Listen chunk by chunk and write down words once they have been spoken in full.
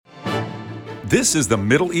This is the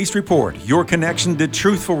Middle East Report, your connection to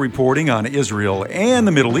truthful reporting on Israel and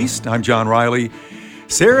the Middle East. I'm John Riley.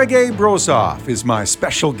 Seregy Brosov is my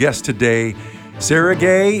special guest today.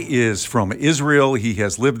 Seregy is from Israel. He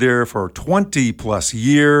has lived there for 20 plus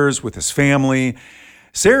years with his family.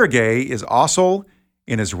 Seregy is also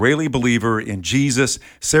an Israeli believer in Jesus.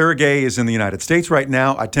 Seregy is in the United States right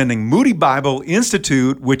now attending Moody Bible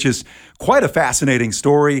Institute, which is quite a fascinating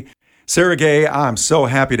story. Seregy, I'm so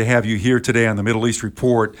happy to have you here today on the Middle East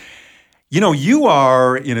Report. You know, you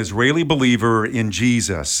are an Israeli believer in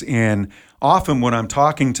Jesus, and often when I'm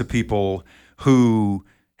talking to people who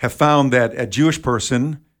have found that a Jewish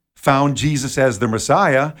person found Jesus as their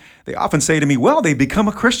Messiah, they often say to me, well, they become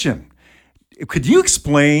a Christian. Could you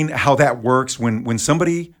explain how that works when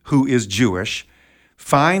somebody who is Jewish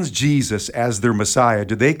finds Jesus as their Messiah?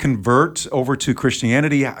 Do they convert over to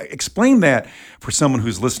Christianity? Explain that for someone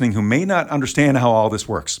who's listening who may not understand how all this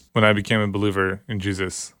works. When I became a believer in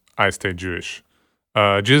Jesus, I stayed Jewish.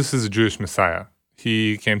 Jesus is a Jewish Messiah.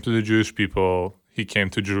 He came to the Jewish people. He came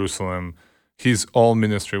to Jerusalem. His whole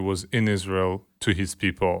ministry was in Israel to his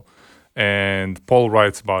people. And Paul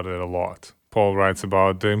writes about it a lot. Paul writes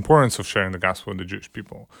about the importance of sharing the gospel with the Jewish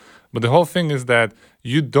people. But the whole thing is that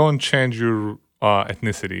you don't change your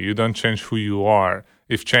ethnicity. You don't change who you are.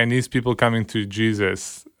 If Chinese people coming to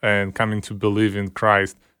Jesus and coming to believe in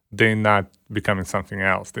Christ, they're not becoming something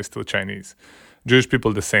else. They're still Chinese. Jewish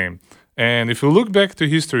people the same. And if we look back to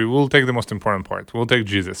history, we'll take the most important part. We'll take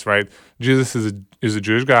Jesus, right? Jesus is a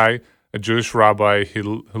Jewish guy, a Jewish rabbi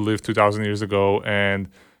who lived 2,000 years ago and,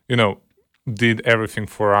 did everything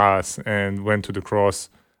for us and went to the cross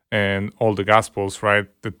and all the Gospels, right,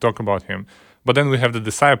 that talk about him. But then we have the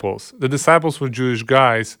disciples. The disciples were Jewish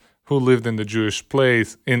guys who lived in the Jewish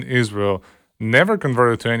place in Israel, never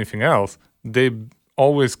converted to anything else. They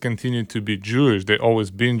always continued to be Jewish. They always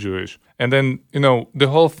been Jewish. And then, the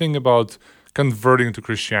whole thing about converting to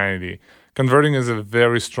Christianity. Converting is a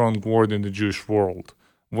very strong word in the Jewish world.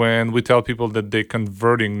 When we tell people that they're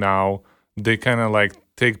converting now, they kind of like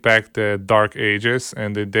take back the Dark Ages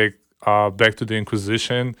and they take back to the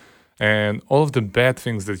Inquisition and all of the bad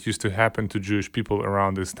things that used to happen to Jewish people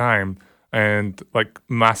around this time, and like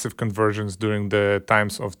massive conversions during the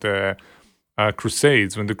times of the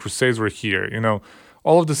Crusades, when the Crusades were here.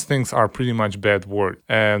 All of these things are pretty much bad words.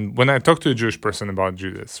 And when I talk to a Jewish person about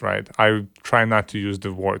Jesus, right, I try not to use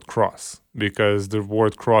the word cross, because the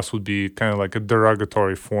word cross would be kind of like a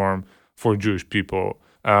derogatory form for Jewish people.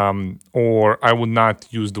 Or I would not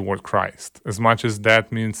use the word Christ, as much as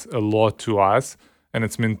that means a lot to us, and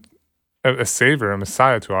it's meant a savior, a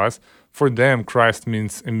Messiah to us. For them, Christ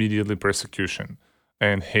means immediately persecution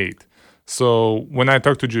and hate. So when I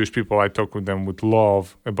talk to Jewish people, I talk with them with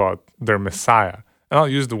love about their Messiah. And I'll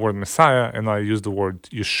use the word Messiah, and I'll use the word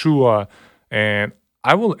Yeshua, and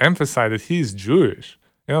I will emphasize that he is Jewish.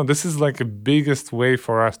 This is like the biggest way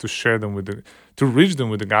for us to share them to reach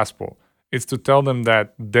them with the gospel. It's to tell them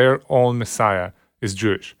that their own Messiah is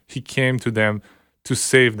Jewish. He came to them to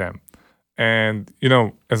save them. And,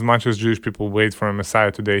 as much as Jewish people wait for a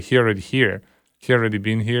Messiah today, he already here. He already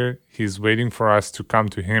been here. He's waiting for us to come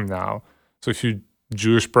to him now. So if you're a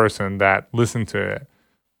Jewish person that listen to it,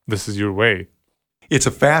 this is your way. It's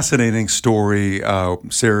a fascinating story,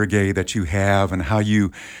 Seregy, that you have, and how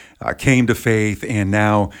you came to faith and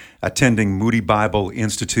now attending Moody Bible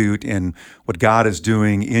Institute and what God is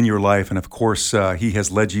doing in your life. And of course, he has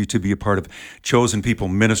led you to be a part of Chosen People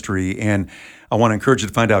Ministry. And I want to encourage you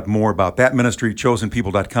to find out more about that ministry,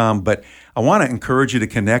 chosenpeople.com. But I want to encourage you to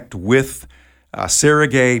connect with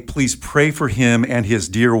Seregy. Please pray for him and his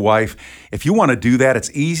dear wife. If you want to do that,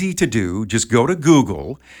 it's easy to do. Just go to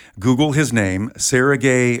Google his name,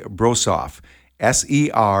 Seregy Brosov,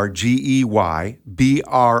 Seregy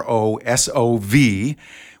Brosov.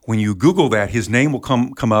 When you Google that, his name will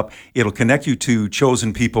come up. It'll connect you to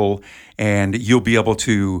Chosen People, and you'll be able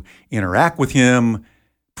to interact with him,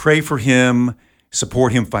 pray for him,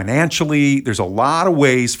 support him financially. There's a lot of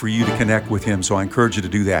ways for you to connect with him, so I encourage you to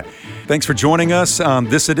do that. Thanks for joining us on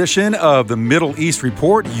this edition of the Middle East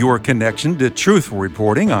Report, your connection to truthful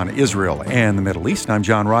reporting on Israel and the Middle East. I'm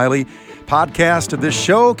John Riley. Podcast of this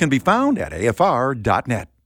show can be found at afr.net.